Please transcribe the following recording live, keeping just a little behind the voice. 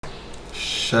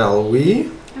Shall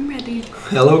we? I'm ready.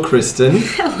 Hello, Kristen.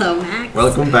 Hello, Max.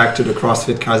 Welcome back to the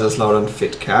CrossFit Kaiserslautern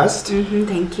Fitcast.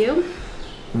 Thank you.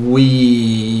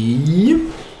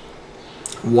 We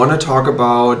want to talk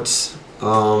about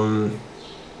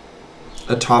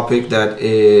a topic that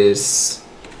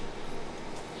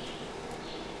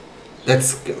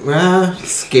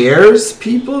scares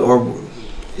people, or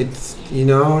it's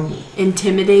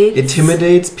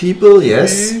intimidates people.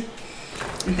 Yes.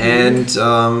 And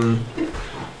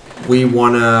we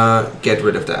want to get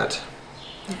rid of that.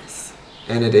 Yes.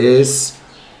 And it is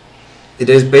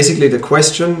basically the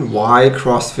question why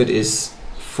CrossFit is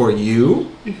for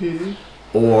you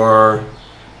or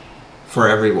for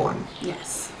everyone.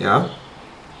 Yes. Yeah.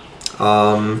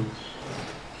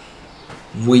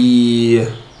 We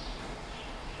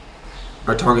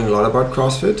are talking a lot about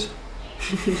CrossFit.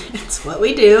 It's what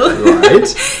we do.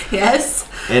 Right. Yes.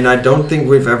 And I don't think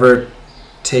we've ever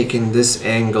taken this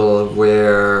angle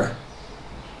where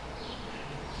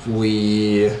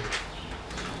we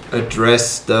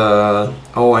address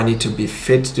I need to be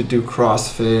fit to do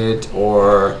CrossFit,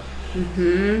 or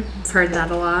I've heard that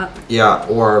a lot. Yeah,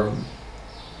 or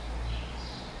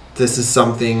this is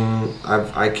something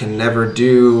I can never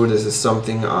do. This is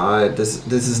something this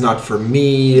is not for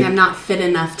me. I'm not fit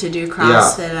enough to do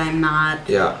CrossFit. Yeah. I'm not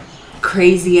Yeah.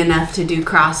 crazy enough to do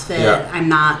CrossFit. Yeah. I'm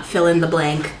not fill in the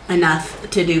blank enough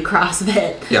to do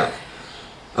CrossFit. Yeah.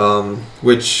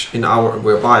 Which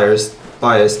we're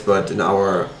biased, but in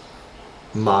our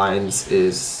minds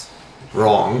is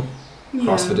wrong. Yeah.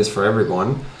 CrossFit is for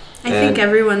everyone. I think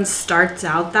everyone starts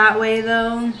out that way,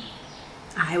 though.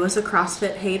 I was a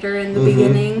CrossFit hater in the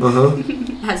beginning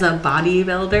as a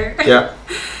bodybuilder. Yeah.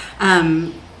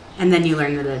 And then you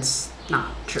learn that it's not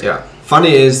true. Yeah.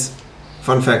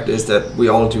 Fun fact is that we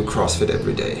all do CrossFit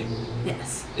every day.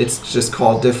 Yes. It's just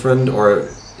called different, or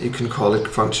you can call it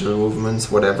functional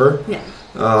movements, whatever. Yeah.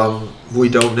 We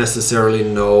don't necessarily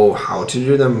know how to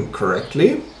do them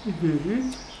correctly.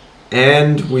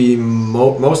 And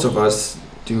most of us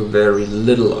do very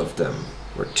little of them,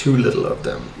 or too little of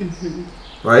them.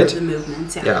 Right? The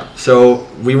movements, yeah. Yeah. So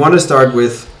we want to start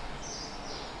with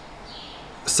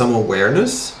some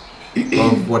awareness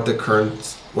of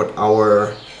what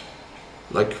our,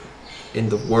 like, in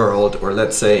the world, or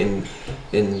let's say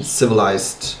in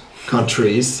civilized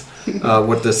countries,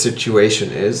 what the situation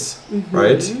is,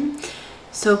 right?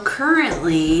 So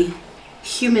currently,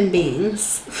 human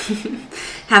beings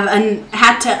have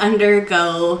had to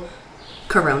undergo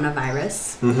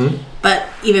coronavirus. But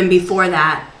even before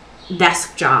that,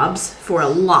 desk jobs for a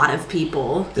lot of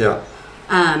people. Yeah.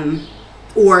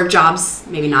 Or jobs,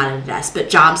 maybe not at a desk, but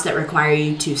jobs that require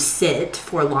you to sit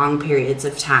for long periods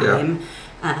of time,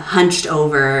 hunched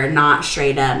over, not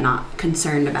straight up, not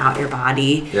concerned about your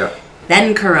body. Yeah.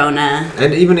 Then Corona.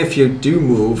 And even if you do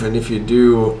move, and if you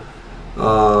do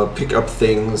pick up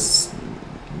things,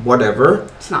 whatever,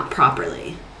 It's not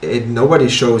properly. Nobody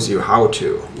shows you how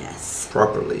to Yes.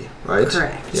 properly, right?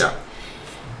 Correct. Yeah.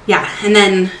 Yeah, and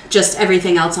then just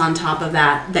everything else on top of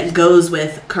that goes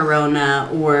with Corona,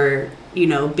 or,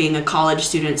 being a college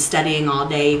student studying all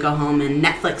day, you go home and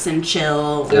Netflix and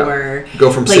chill, or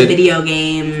play video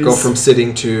games. Go from sitting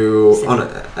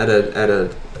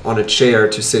on a chair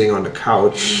to sitting on the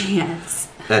couch. Yes.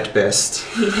 At best.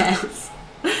 Yes.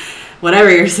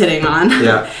 Whatever you're sitting on.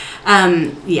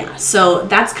 Yeah. So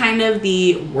that's kind of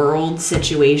the world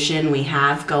situation we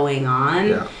have going on.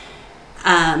 Yeah.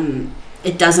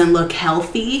 It doesn't look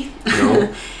healthy.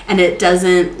 No. And it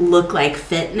doesn't look like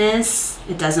fitness.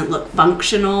 It doesn't look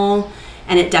functional.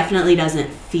 And it definitely doesn't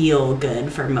feel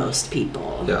good for most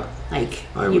people. Yeah. Like,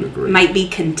 I would agree. Might be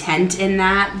content in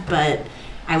that, but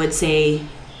I would say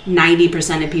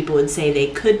 90% of people would say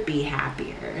they could be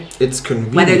happier. It's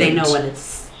convenient. Whether they know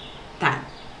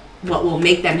what will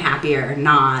make them happier or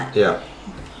not. Yeah.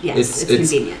 Yes,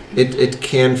 it's convenient. It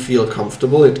can feel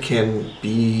comfortable. It can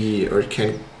be, or it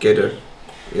can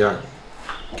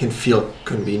can feel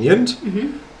convenient.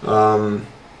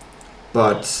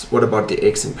 But what about the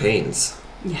aches and pains?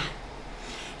 Yeah.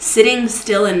 Sitting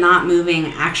still and not moving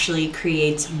actually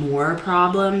creates more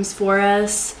problems for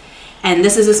us. And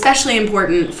this is especially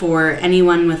important for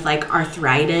anyone with like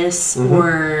arthritis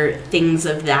or things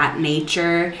of that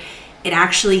nature. It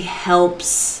actually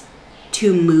helps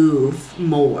to move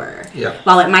more. Yeah.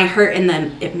 While it might hurt in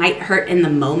the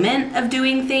moment of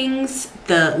doing things,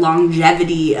 the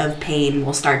longevity of pain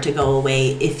will start to go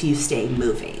away if you stay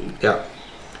moving. Yeah.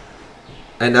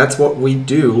 And that's what we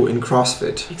do in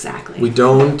CrossFit. Exactly.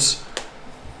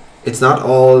 It's not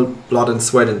all blood and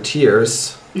sweat and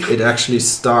tears. It actually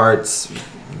starts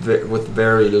with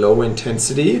very low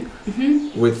intensity,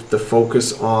 with the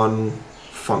focus on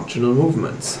functional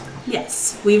movements.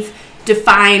 Yes, we've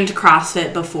defined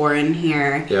CrossFit before in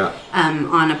here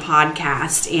on a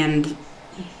podcast, and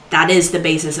that is the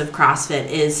basis of CrossFit,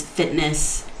 is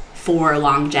fitness for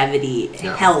longevity,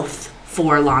 health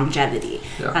for longevity.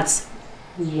 That's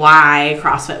why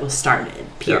CrossFit was started,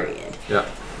 period.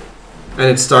 And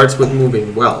it starts with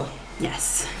moving well.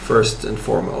 Yes. First and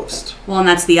foremost. Well, and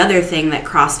that's the other thing that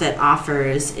CrossFit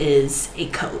offers, is a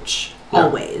coach.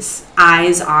 Always.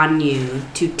 Eyes on you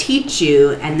to teach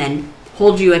you and then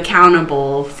hold you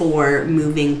accountable for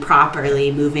moving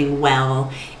properly, moving well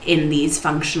in these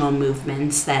functional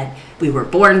movements that we were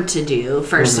born to do,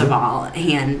 first of all,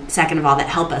 and second of all, that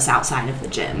help us outside of the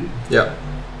gym. Yeah.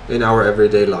 In our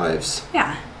everyday lives.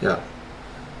 Yeah. Yeah.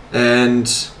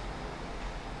 And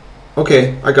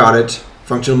okay, I got it.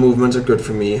 Functional movements are good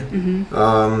for me.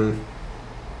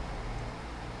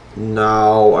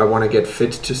 Now I want to get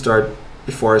fit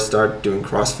before I start doing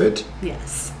CrossFit.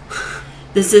 Yes.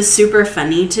 This is super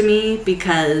funny to me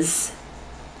because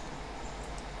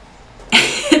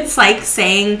it's like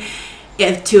saying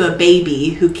to a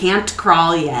baby who can't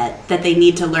crawl yet that they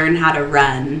need to learn how to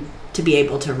run to be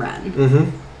able to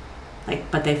run.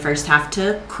 But they first have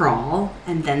to crawl,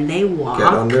 and then they walk.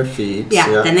 Get on their feet.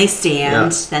 Yeah. Then they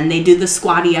stand. Then they do the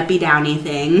squatty uppy downy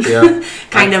thing.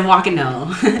 Kind of walk and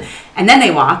no. And then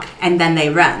they walk, and then they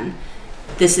run.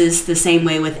 This is the same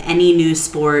way with any new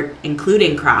sport,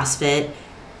 including CrossFit.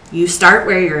 You start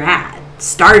where you're at.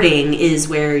 Starting is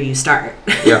where you start.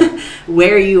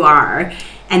 Where you are.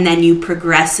 And then you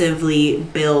progressively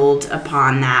build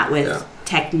upon that with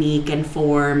technique and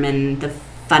form and the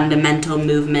fundamental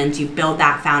movements. You build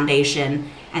that foundation,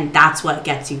 and that's what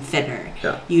gets you fitter.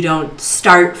 You don't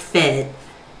start fit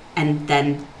and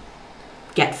then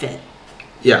get fit.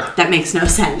 That makes no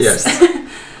sense. Yes.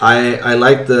 I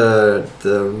like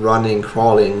the running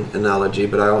crawling analogy,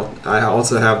 but I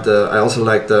also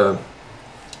like the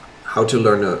how to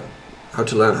learn how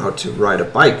to ride a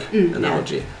bike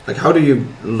analogy. Like, how do you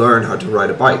learn how to ride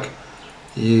a bike?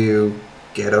 You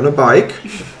get on a bike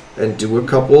and do a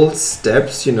couple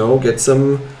steps, get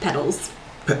some pedals.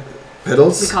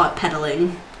 Pedals? We call it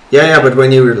pedaling. Yeah, but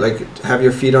when you have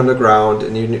your feet on the ground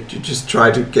and you just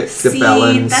try to get the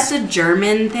balance. That's a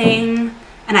German thing,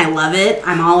 and I love it.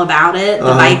 I'm all about it. The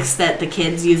bikes that the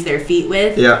kids use their feet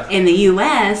with. In the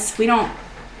U.S., we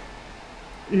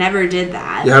never did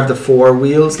that. You have the four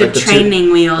wheels, the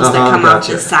training wheels that come off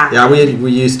the side. Yeah,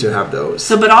 we used to have those.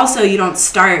 So, but also you don't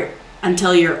start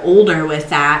until you're older with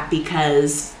that,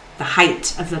 because the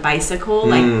height of the bicycle.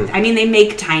 They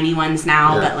make tiny ones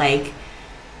now, but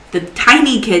the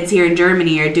tiny kids here in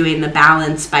Germany are doing the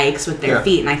balance bikes with their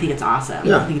feet, and I think it's awesome.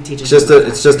 I think it teaches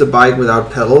it's just a bike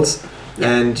without pedals,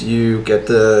 and you get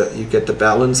the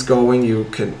balance going. You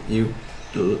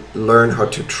learn how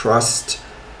to trust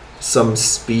some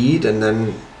speed and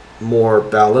then more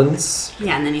balance.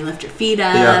 Yeah, and then you lift your feet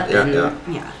up.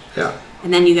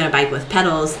 And then you get a bike with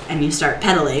pedals and you start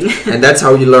pedaling. And that's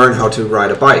how you learn how to ride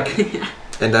a bike.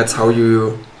 And that's how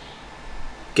you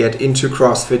get into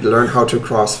CrossFit, learn how to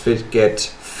CrossFit, get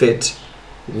fit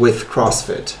with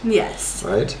CrossFit. Yes.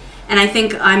 Right? And I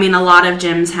think, a lot of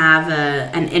gyms have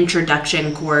an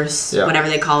introduction course, whatever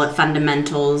they call it,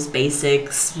 fundamentals,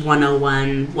 basics,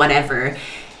 101, whatever.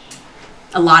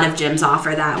 A lot of gyms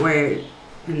offer that,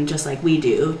 and just like we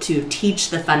do, to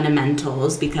teach the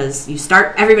fundamentals, because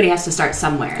everybody has to start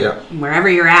somewhere. And wherever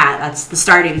you're at, that's the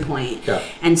starting point.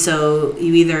 And so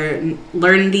you either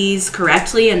learn these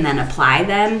correctly and then apply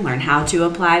them, learn how to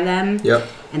apply them,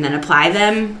 and then apply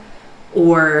them,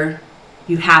 or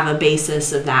you have a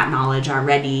basis of that knowledge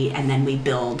already, and then we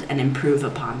build and improve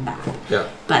upon that.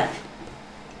 But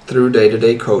through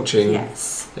day-to-day coaching.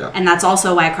 Yes. And that's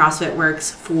also why CrossFit works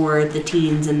for the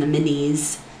teens and the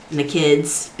minis and the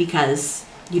kids, because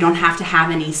you don't have to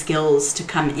have any skills to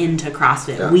come into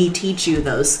CrossFit. We teach you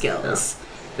those skills.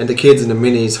 And the kids and the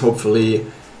minis, hopefully,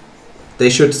 they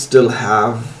should still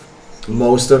have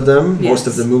most of them, most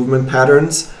of the movement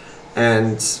patterns,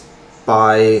 and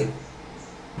by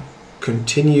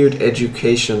continued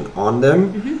education on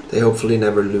them, they hopefully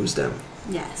never lose them.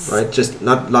 Yes. Right? Just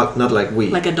not like we.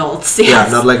 Like adults. Yeah,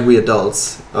 not like we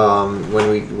adults.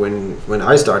 When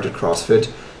I started CrossFit,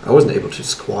 I wasn't able to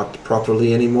squat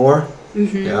properly anymore.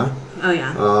 Yeah. Oh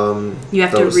yeah. You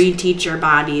have to reteach your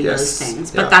body those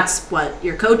things, but that's what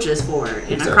your coach is for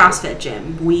in a CrossFit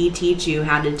gym. We teach you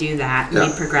how to do that.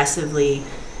 We progressively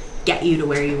get you to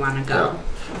where you want to go.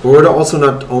 But we're also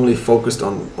not only focused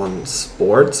on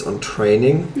sports, on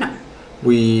training. No.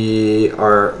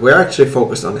 We're actually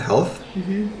focused on health,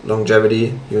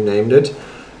 longevity, you named it.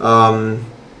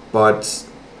 But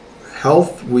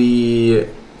health, we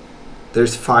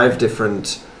there's 5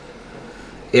 different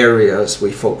areas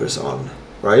we focus on,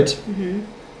 right? Mm-hmm.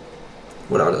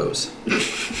 What are those?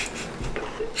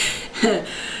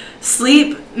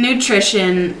 Sleep,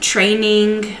 nutrition,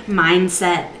 training,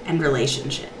 mindset, and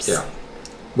relationships. Yeah.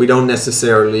 You don't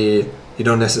necessarily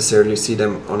see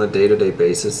them on a day-to-day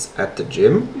basis at the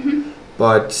gym,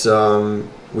 but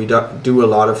we do a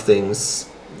lot of things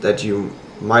that you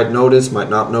might notice, might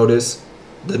not notice.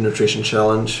 The nutrition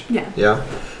challenge,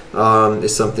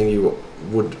 is something you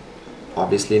would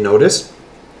obviously notice,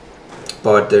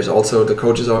 but there's also the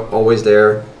coaches are always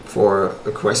there for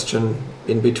a question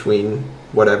in between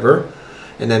whatever.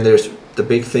 And then there's the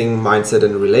big thing, mindset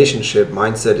and relationship.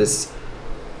 Mindset is,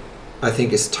 I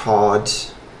think, is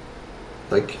taught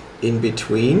like in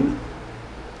between,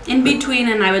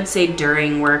 and I would say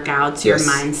during workouts your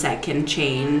mindset can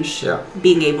change.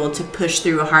 Being able to push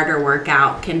through a harder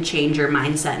workout can change your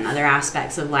mindset in other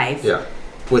aspects of life,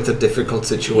 with a difficult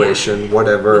situation,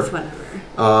 whatever.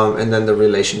 And then the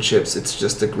relationships, it's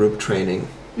just a group training.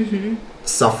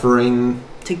 Suffering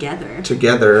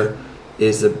together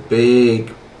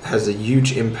has a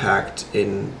huge impact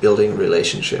in building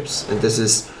relationships. And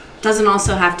this doesn't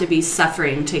also have to be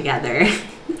suffering together.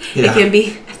 It can be,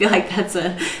 I feel like that's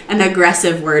an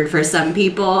aggressive word for some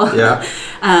people.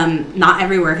 Not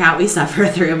every workout we suffer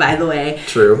through, by the way.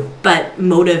 True. But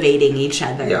motivating each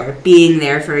other, being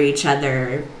there for each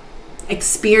other,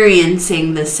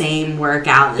 experiencing the same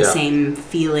workout, the same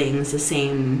feelings, the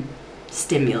same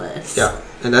stimulus.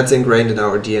 And that's ingrained in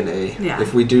our DNA.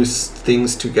 If we do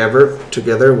things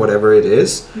together, whatever it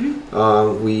is,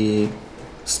 we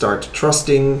start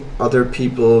trusting other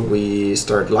people, we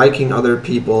start liking other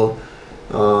people,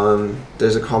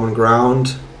 there's a common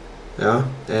ground,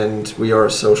 and we are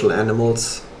social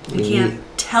animals. I can't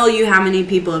tell you how many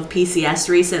people have PCS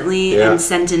recently and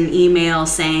sent an email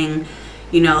saying,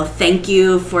 thank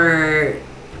you for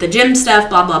the gym stuff,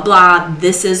 blah, blah, blah.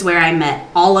 This is where I met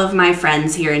all of my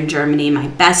friends here in Germany, my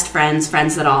best friends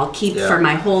that I'll keep for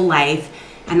my whole life.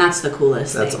 And that's the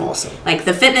coolest thing. That's awesome. Like,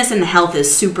 the fitness and the health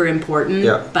is super important,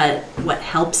 but what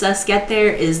helps us get there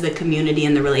is the community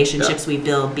and the relationships we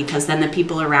build, because then the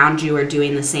people around you are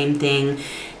doing the same thing.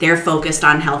 They're focused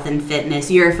on health and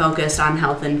fitness. You're focused on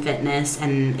health and fitness.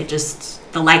 And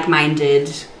the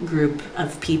like-minded group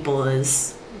of people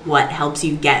is what helps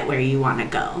you get where you want to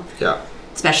go.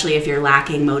 Especially if you're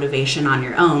lacking motivation on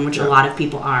your own, which a lot of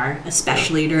people are,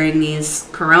 especially during these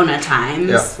Corona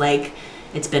times.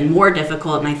 It's been more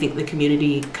difficult, and I think the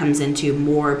community comes into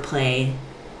more play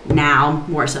now,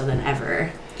 more so than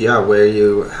ever. Where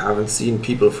you haven't seen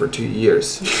people for 2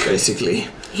 years, basically.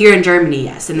 Here in Germany,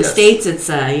 yes. In the States, it's,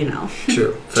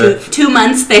 True. 2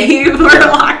 months they were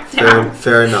locked down.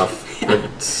 Fair enough.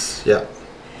 But,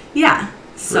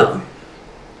 so.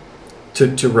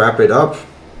 To wrap it up,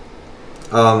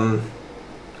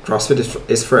 CrossFit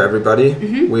is for everybody.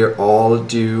 We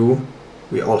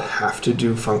all have to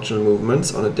do functional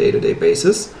movements on a day-to-day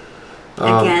basis.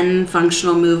 Again,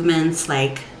 functional movements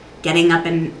like getting up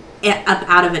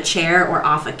out of a chair or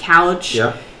off a couch,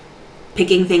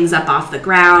 picking things up off the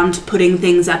ground, putting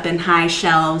things up in high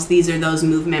shelves. These are those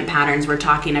movement patterns we're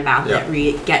talking about that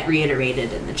get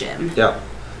reiterated in the gym.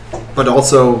 But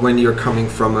also, when you're coming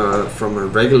from a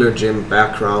regular gym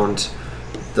background,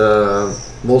 the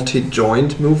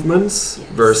multi-joint movements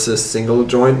versus single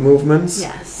joint movements,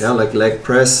 like leg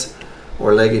press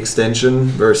or leg extension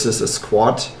versus a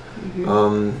squat.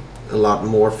 A lot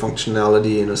more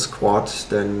functionality in a squat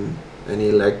than any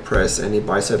leg press, any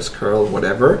biceps curl,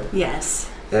 whatever.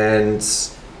 And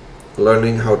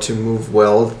learning how to move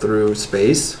well through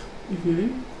space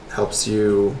helps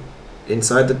you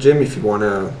inside the gym if you want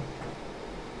to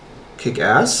kick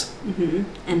ass.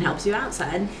 And helps you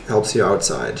outside.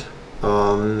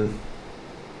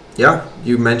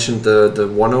 You mentioned the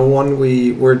 101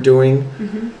 we were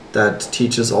doing that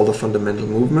teaches all the fundamental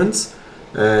movements.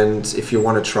 And if you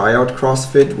want to try out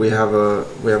CrossFit, we have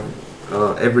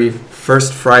every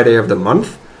first Friday of the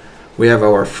month we have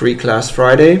our free class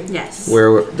Friday,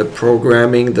 where the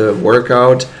programming, the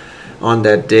workout on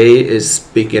that day is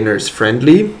beginners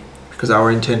friendly, because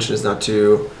our intention is not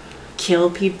to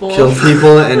kill people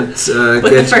and with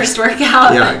the first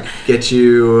workout. Get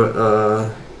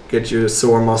you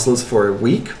sore muscles for a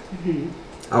week.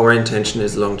 Our intention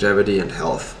is longevity and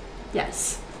health.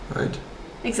 Right.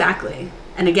 Exactly.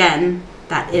 And again,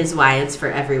 that is why it's for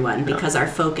everyone, because our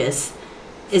focus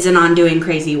isn't on doing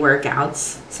crazy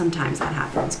workouts. Sometimes that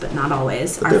happens, but not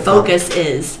always. But our focus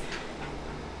is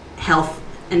health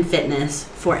and fitness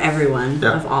for everyone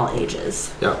of all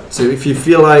ages. So if you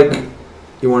feel like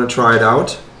you want to try it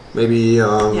out, maybe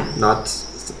not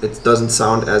it doesn't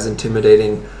sound as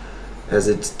intimidating as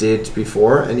it did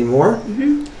before anymore.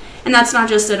 Mm-hmm. And that's not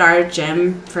just at our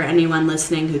gym. For anyone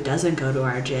listening who doesn't go to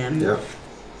our gym, Yeah.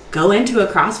 go into a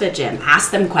CrossFit gym.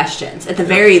 Ask them questions. At the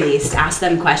very least, ask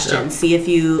them questions. Yeah. See if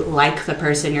you like the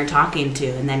person you're talking to,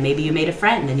 and then maybe you made a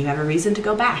friend and you have a reason to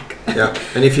go back. Yeah,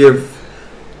 and if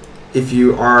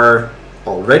you are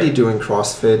already doing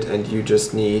CrossFit and you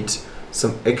just need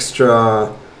some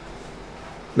extra,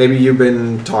 maybe you've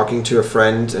been talking to a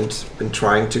friend and been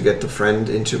trying to get the friend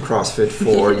into CrossFit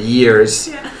for years,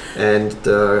 and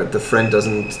the friend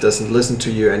doesn't listen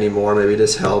to you anymore. Maybe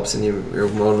this helps, and you're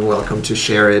more than welcome to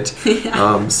share it.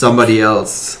 Somebody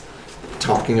else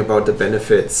talking about the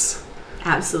benefits.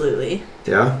 Absolutely.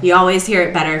 Yeah. You always hear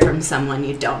it better from someone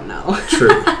you don't know.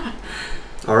 True.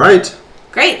 All right.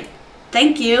 Great.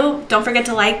 Thank you. Don't forget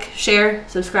to like, share,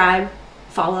 subscribe,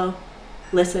 follow,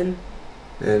 listen.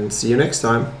 And see you next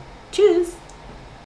time.